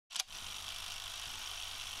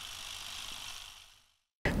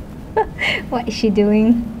What is she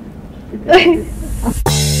doing?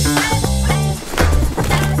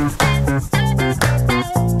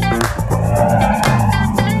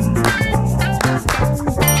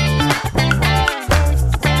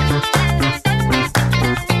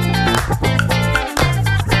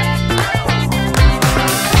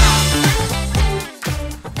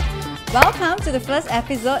 Welcome to the first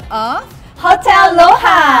episode of Hotel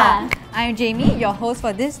Loha! I'm Jamie, your host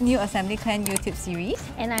for this new Assembly Clan YouTube series.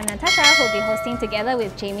 And I'm Natasha, who will be hosting together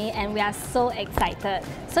with Jamie, and we are so excited.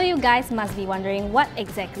 So you guys must be wondering, what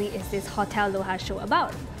exactly is this Hotel Loha show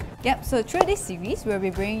about? Yep, so through this series, we'll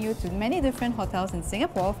be bringing you to many different hotels in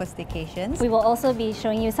Singapore for staycations. We will also be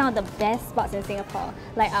showing you some of the best spots in Singapore,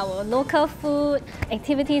 like our local food,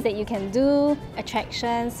 activities that you can do,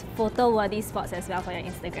 attractions, photo-worthy spots as well for your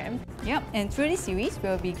Instagram. Yep, and through this series,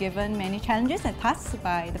 we'll be given many challenges and tasks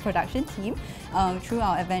by the production team through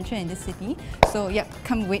our adventure in this city. So yep,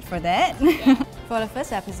 can't wait for that. For the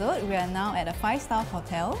first episode, we are now at a 5-star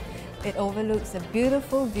hotel. It overlooks a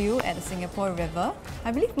beautiful view at the Singapore River.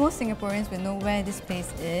 I believe most Singaporeans will know where this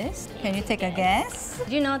place is. Can you take a guess?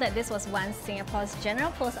 Did you know that this was once Singapore's General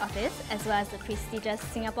Post Office, as well as the prestigious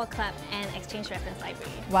Singapore Club and Exchange Reference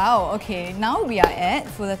Library? Wow, okay. Now we are at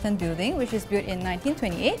Fullerton Building, which is built in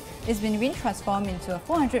 1928. It's been transformed into a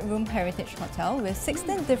 400-room heritage hotel with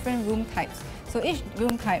 16 different room types. So each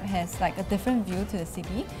room type has like a different view to the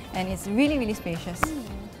city, and it's really, really spacious.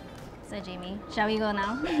 So Jamie, shall we go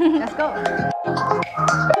now? Let's go!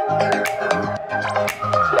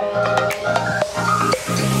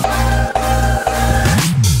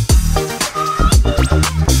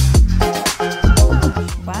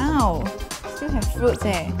 Wow! Still have fruits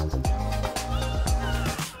eh.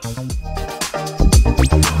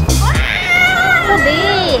 So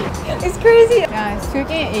big! It's crazy! Yeah, it's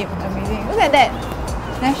freaking amazing. Look at that!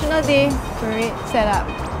 National Day parade set up.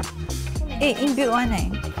 Hey, inbuilt one eh.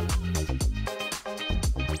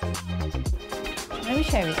 Let me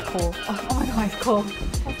check if it's cold. Oh my god, it's cold.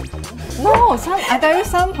 No, I tell you,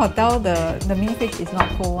 some hotel the mini fridge is not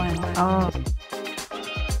cold one. Oh.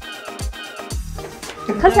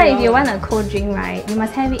 Because like, if you want a cold drink, right, you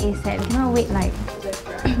must have it ASAP. You cannot wait like...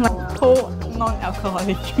 Cold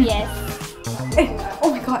non-alcoholic drink. Yes. Hey,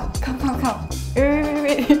 oh my god, come.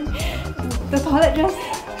 Wait. The toilet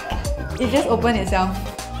just opened itself.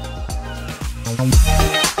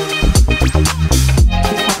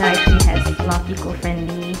 Actually has a lot of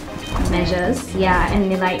eco-friendly measures. Yeah, and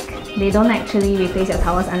they don't actually replace your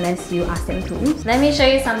towels unless you ask them to. Let me show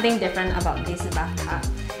you something different about this bathtub.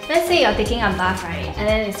 Let's say you're taking a bath, right? And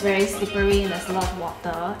then it's very slippery and there's a lot of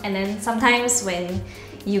water. And then sometimes when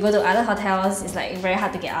you go to other hotels, it's like very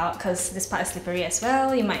hard to get out because this part is slippery as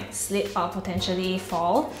well. You might slip or potentially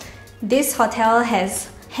fall. This hotel has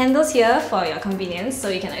handles here for your convenience, so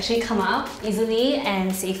you can actually come up easily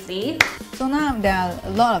and safely. So now there are a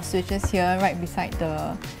lot of switches here right beside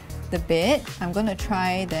the bed. I'm going to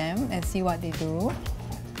try them and see what they do.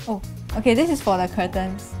 Oh, okay, this is for the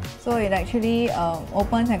curtains. So it actually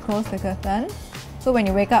opens and closes the curtain. So when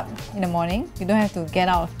you wake up in the morning, you don't have to get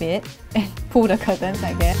out of bed and pull the curtains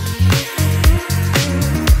like that.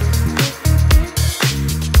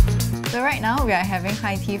 So right now we are having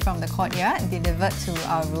high tea from the courtyard delivered to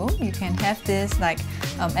our room. You can have this like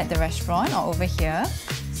at the restaurant or over here.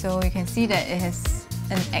 So you can see that it has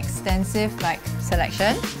an extensive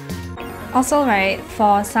selection. Also, right,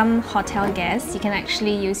 for some hotel guests, you can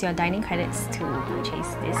actually use your dining credits to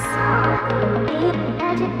purchase this.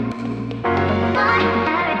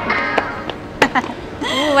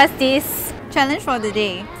 Ooh, what's this? Challenge for the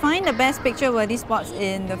day. Find the best picture-worthy spots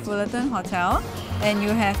in the Fullerton Hotel, and you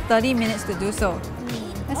have 30 minutes to do so.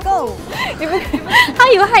 Let's go! How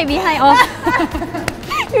you hide behind? Oh.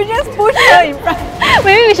 You just push her in front.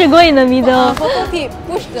 Maybe we should go in the middle. Photo tip,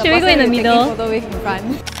 push the Should we go in the person middle? Photo with in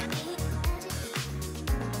front.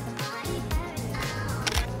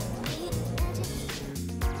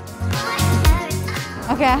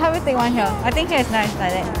 Okay, I'll have you take one here. I think here is nice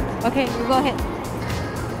like that. Okay, you go ahead.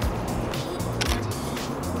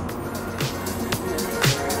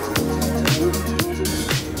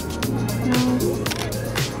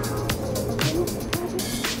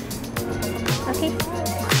 Okay.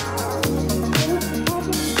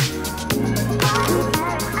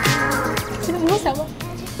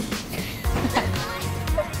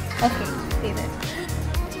 Okay, stay there.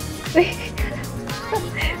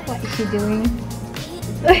 What is she doing?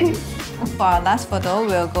 For our last photo,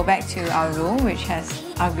 we'll go back to our room, which has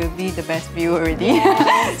arguably the best view already.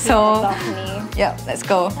 Yes, So, balcony. yeah, let's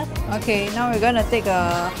go. Okay, now we're gonna take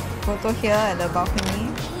a photo here at the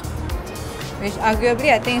balcony, which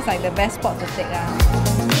arguably I think is like the best spot to take.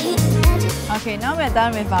 Okay, now we're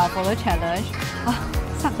done with our photo challenge.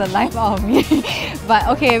 Sucked the life out of me. But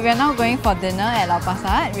okay, we're now going for dinner at Lau Pa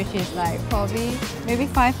Sat, which is like probably maybe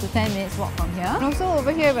 5 to 10 minutes walk from here. And also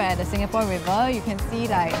over here we're at the Singapore River. You can see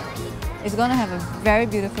like it's gonna have a very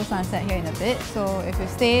beautiful sunset here in a bit. So if you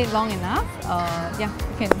stay long enough, yeah,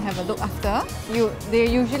 you can have a look after. They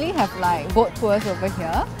usually have like boat tours over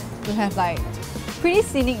here to have like pretty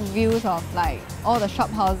scenic views of like all the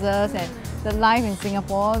shop houses and the life in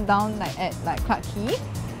Singapore down like at like Clarke Quay.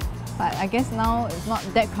 But I guess now it's not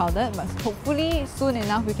that crowded, but hopefully soon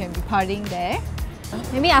enough we can be partying there.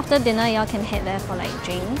 Maybe after dinner y'all can head there for like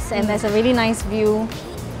drinks, and there's a really nice view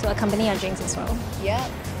to accompany your drinks as well. Yeah.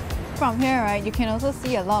 From here, right, you can also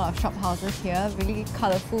see a lot of shop houses here, really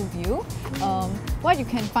colourful view. What you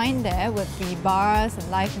can find there would be bars and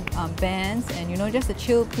live bands, and you know, just a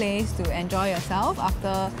chill place to enjoy yourself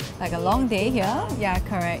after like a long day here. Yeah,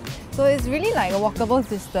 correct. So it's really like a walkable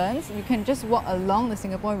distance. You can just walk along the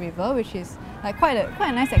Singapore River, which is like quite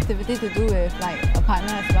a nice activity to do with like a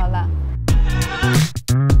partner as well lah.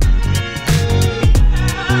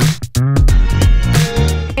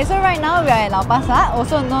 Okay, so right now we are at Lau Pa Sat,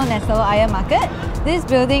 also known as the Iron Market. This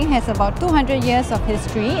building has about 200 years of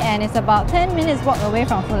history and it's about 10 minutes walk away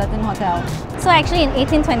from Fullerton Hotel. So actually in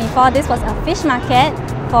 1824, this was a fish market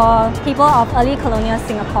for people of early colonial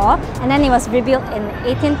Singapore, and then it was rebuilt in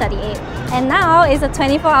 1838. And now it's a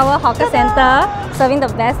 24-hour hawker center serving the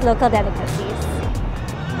best local delicacies.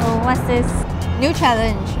 Oh, what's this? New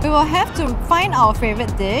challenge. We will have to find our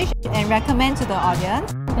favourite dish and recommend to the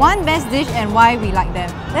audience one best dish and why we like them.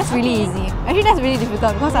 That's really easy. Actually, that's really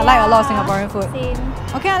difficult because I like a lot of Singaporean food. Same.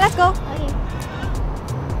 Okay, let's go. Okay.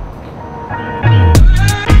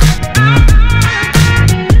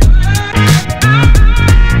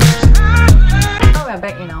 So we're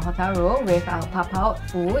back in our hotel room with our tap out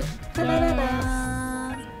food.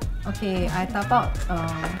 Yes. Okay, I tap out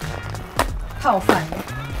Pao Fan.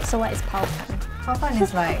 So what is Pao Fan? Pao Fan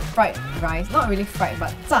is like fried rice, not really fried,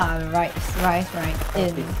 but 炸 rice, right?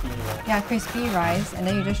 In crispy rice, and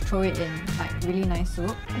then you just throw it in like really nice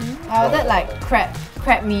soup. I ordered like crab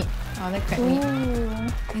meat. I ordered crab meat.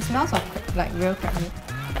 It smells of like real crab meat.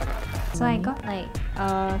 So I got like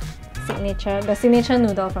the signature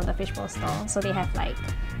noodle from the fishbowl store. So they have like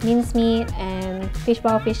mincemeat and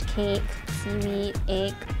fishball, fish cake, seaweed,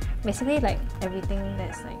 egg, basically like everything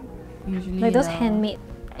that's like those handmade.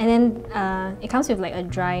 And then it comes with like a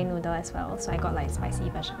dry noodle as well, so I got like spicy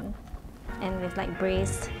version. And with like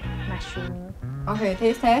braised mushroom. Okay,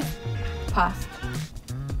 taste test. Pass.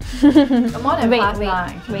 More than pass lah.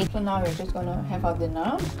 So now we're just gonna have our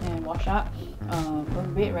dinner and wash up. Go to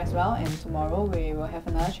bed, rest well, and tomorrow we will have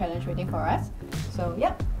another challenge waiting for us. So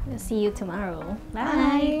yeah. We'll see you tomorrow.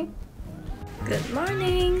 Bye. Good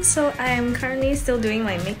morning! So I am currently still doing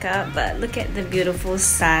my makeup, but look at the beautiful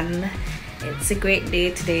sun. It's a great day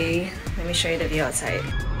today. Let me show you the view outside.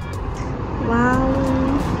 Wow,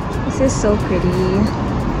 this is so pretty.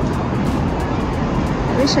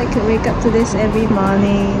 I wish I could wake up to this every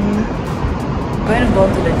morning. I'm going to go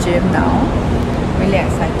to the gym now. Really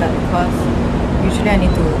excited because usually I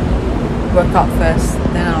need to work out first,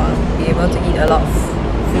 then I'll be able to eat a lot of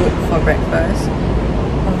food for breakfast.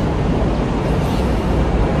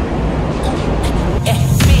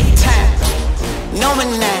 Big time, no man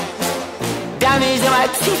now. Diamonds in my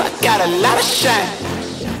teeth, I got a lot of shine.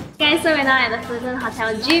 Guys, so we're now at the Fullerton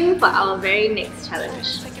Hotel gym for our very next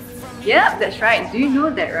challenge. Yep, that's right. Do you know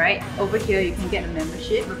that, right? Over here you can get a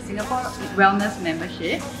membership, a Singapore Wellness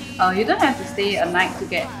membership. You don't have to stay a night to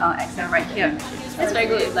get access right here. That's very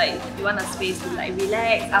good if like you want a space to like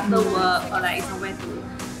relax after work or like somewhere to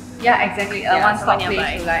exactly. One-stop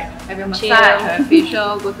place to like have your massage, have a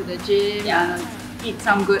facial, go to the gym, eat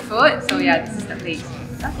some good food. So yeah, this is the place.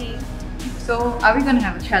 Okay. So are we gonna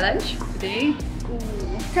have a challenge today?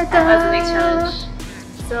 What's the next challenge?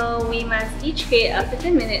 So we must each create a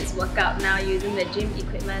 15 minutes workout now using the gym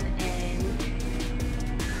equipment and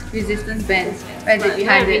resistance bands. Where is it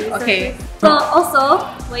behind it? Okay. So also,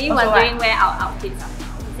 were you wondering where our outfits are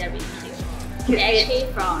from? They're really cute. They're actually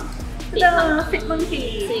from Fit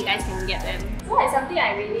Monkey. So you guys can get them. So like something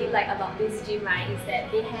I really like about this gym, right, is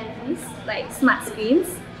that they have these like smart screens.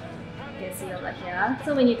 You can see over here.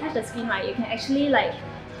 So when you touch the screen, right, you can actually like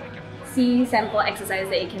see sample exercises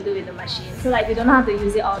that you can do with the machine. So like if you don't know how to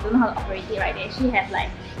use it or don't know how to operate it, right, they actually have like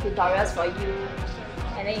tutorials for you,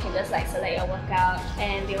 and then you can just like select your workout,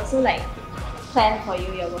 and they also like plan for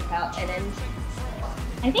you your workout, and then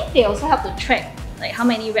I think they also help to track like how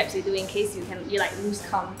many reps you do in case you like lose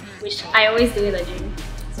count, which I always do in the gym.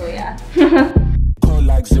 So yeah. feel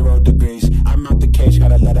like 0 degrees. I'm out the cage,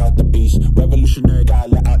 gotta let out the beast. Revolutionary, gotta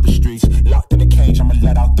let out the streets. Locked in the cage, I'ma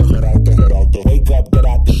let out the wake up, get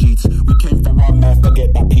out the sheets. We came for one man,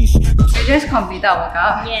 forget that peace. We just completed our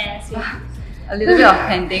workout. Yes. A little bit of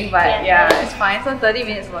panting, but yeah, it's fine. So 30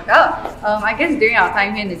 minutes workout. I guess during our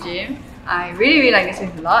time here in the gym, I really like this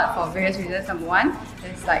place a lot for various reasons. Number one,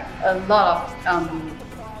 there's like a lot of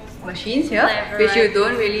machines here, which you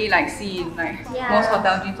don't really like see in like most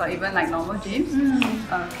hotel gyms or even like normal gyms.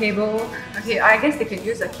 Cable. Okay, I guess they can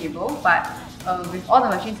use a cable, but with all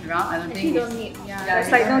the machines around, I don't think you don't need.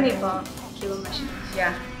 There's like no need for cable machines.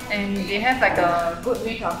 Yeah. And they have like a good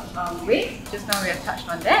range of weights. Just now we have touched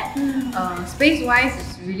on that. Space-wise,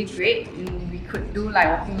 it's really great. We could do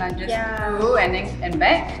like walking lunges through and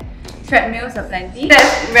back. Treadmills are plenty. That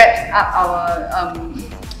wraps up our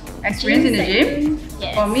experience in the gym.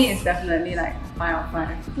 Yes. For me, it's definitely like 5 out of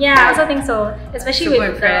 5. Yeah, I also think so. Especially Super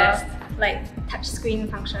with impressed. the like touch screen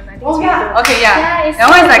function. I think Oh it's yeah. really good. Okay, yeah. It's That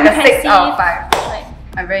one is like a 6 impressive. out of 5. Like,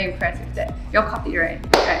 I'm very impressed with that. You all caught it right.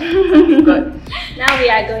 Okay, good. now we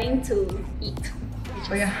are going to eat, which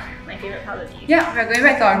Oh is yeah. my favorite part of the day. Yeah, we're going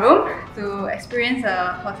back to our room to experience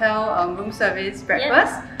a hotel room service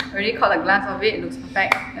breakfast. Already caught a glance of it. It looks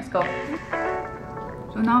perfect. Let's go.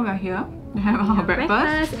 So now we're here. We have our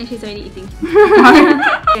breakfast. And she's already eating.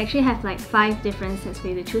 We actually have like 5 different sets for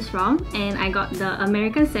you to choose from, and I got the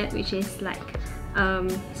American set, which is like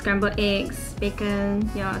scrambled eggs, bacon,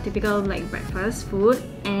 your typical like breakfast food,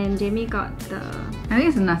 and Jamie got the I think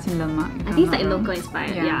it's a nasi lemak. I think it's like local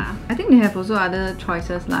inspired. Yeah. I think they have also other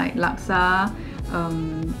choices like laksa,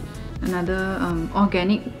 another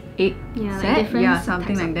organic egg Like set, different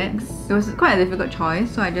something types like of that. eggs. It was quite a difficult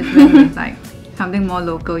choice, so I just went with like something more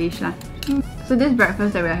local-ish lah. So this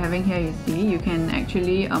breakfast that we're having here, you see, you can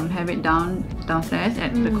actually have it downstairs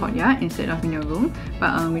at the courtyard instead of in your room.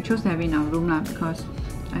 But we chose to have it in our room lah because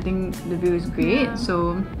I think the view is great.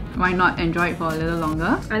 So why not enjoy it for a little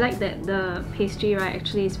longer? I like that the pastry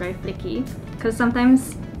actually is very flaky, because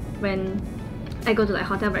sometimes when I go to like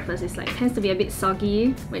hotel breakfast, it's like tends to be a bit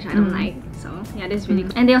soggy, which I don't like. So yeah, this is really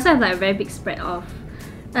good. And they also have like a very big spread of,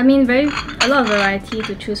 I mean, a lot of variety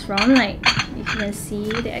to choose from. Like you can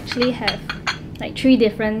see, they actually have like 3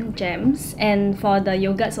 different jams, and for the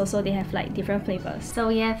yogurts also they have like different flavors. So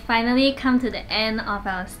we have finally come to the end of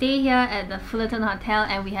our stay here at the Fullerton Hotel,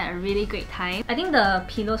 and we had a really great time. I think the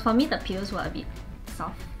pillows, for me the pillows were a bit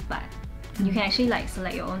soft, but you can actually like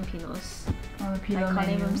select your own pillows. Like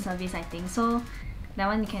calling room service, I think. So that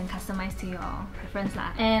one you can customize to your preference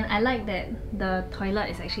lah. And I like that the toilet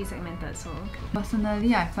is actually segmented. So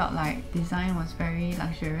personally, I felt like design was very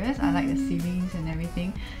luxurious. I like the ceilings and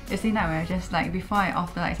everything. Yesterday night, where I just like before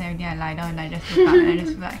after like everything, I lie down and I just look up and I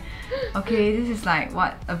just feel like, okay, this is like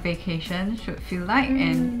what a vacation should feel like,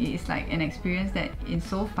 and it's like an experience that in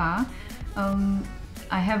so far,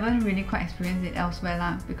 I haven't really quite experienced it elsewhere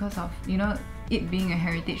lah, because of, you know, it being a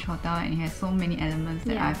heritage hotel and it has so many elements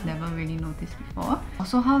that I've never really noticed before.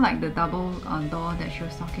 Also, how like the double door that she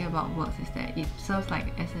was talking about works is that it serves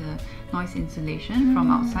like as a noise insulation from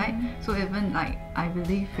outside. So even like, I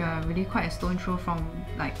believe you're really quite a stone throw from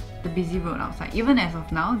like the busy road outside. Even as of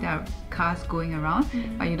now, there are cars going around,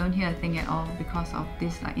 but you don't hear a thing at all because of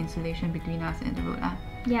this like insulation between us and the road lah.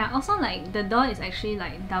 yeah, also like the door is actually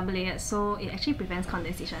like double layered, so it actually prevents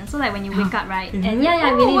condensation. So like when you wake up, right? And it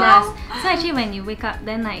really does. So actually when you wake up,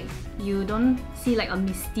 then like you don't see like a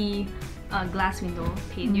misty glass window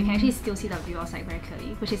pane. You can actually still see the view outside very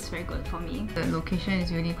clearly, which is very good for me. The location is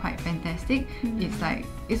really quite fantastic.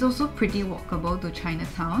 It's also pretty walkable to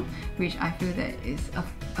Chinatown, which I feel that is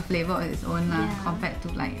a flavour of its own compared to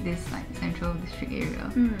like this like central district area.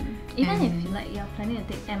 Even if like you're planning to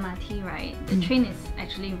take MRT, right? The train is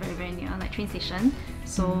actually very near, like train station.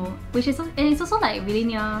 So which is, and it's also like really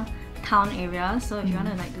near town area, so if you want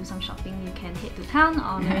to like do some shopping, you can head to town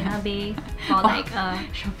or Marina Bay or like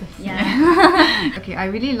shoppers. Yeah. Okay, I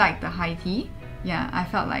really like the high tea. Yeah, I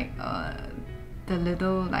felt like the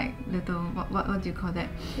little what do you call that?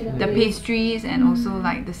 The pastries and also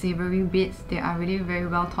like the savoury bits, they are really very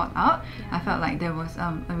well thought out. I felt like there was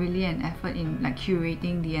really an effort in like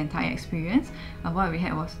curating the entire experience. What we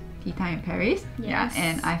had was tea time in Paris. Yes.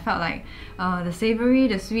 And I felt like the savoury,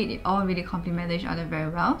 the sweet, it all really complemented each other very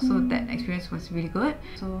well. So that experience was really good.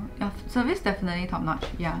 So service definitely top notch.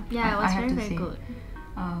 Yeah, it was I have to very say. good.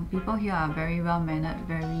 People here are very well mannered,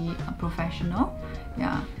 very professional.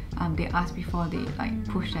 Yeah. They asked before they like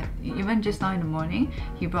push that. Even just now in the morning,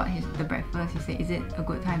 he brought the breakfast. He said, "Is it a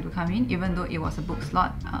good time to come in?" Even though it was a book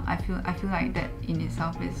slot, I feel like that in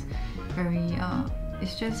itself is very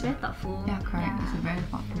It's just very thoughtful. Yeah, correct. It's a very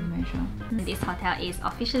thoughtful measure. This hotel is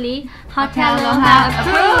officially Hotel Loha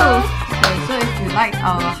approved. Okay, so if you like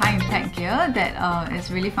our high impact gear that is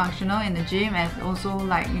really functional in the gym and also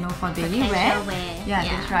like for daily wear. Yeah,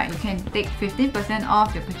 that's right. You can take 15%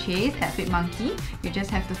 off your purchase at FitMonkey. You just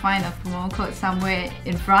have to find a promo code somewhere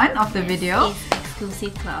in front of the video. It's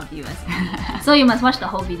exclusive to our viewers. So you must watch the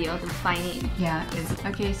whole video to find it. Yeah,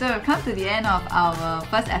 okay, so we've come to the end of our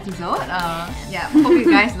first episode. Yeah, hope you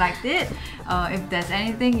guys liked it. If there's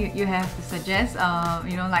anything you have to suggest,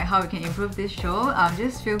 like how we can improve this show,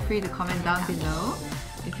 just feel free to comment down below.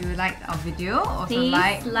 If you liked our video, also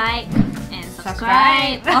please like and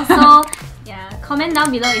subscribe. Subscribe. Also, yeah, comment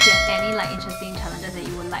down below if you have any interesting challenges that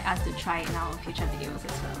you would like us to try in our future videos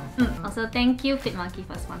as well. Also, thank you FitMonkey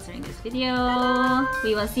for sponsoring this video.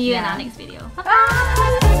 We will see you in our next video. Bye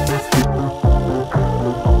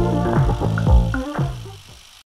bye.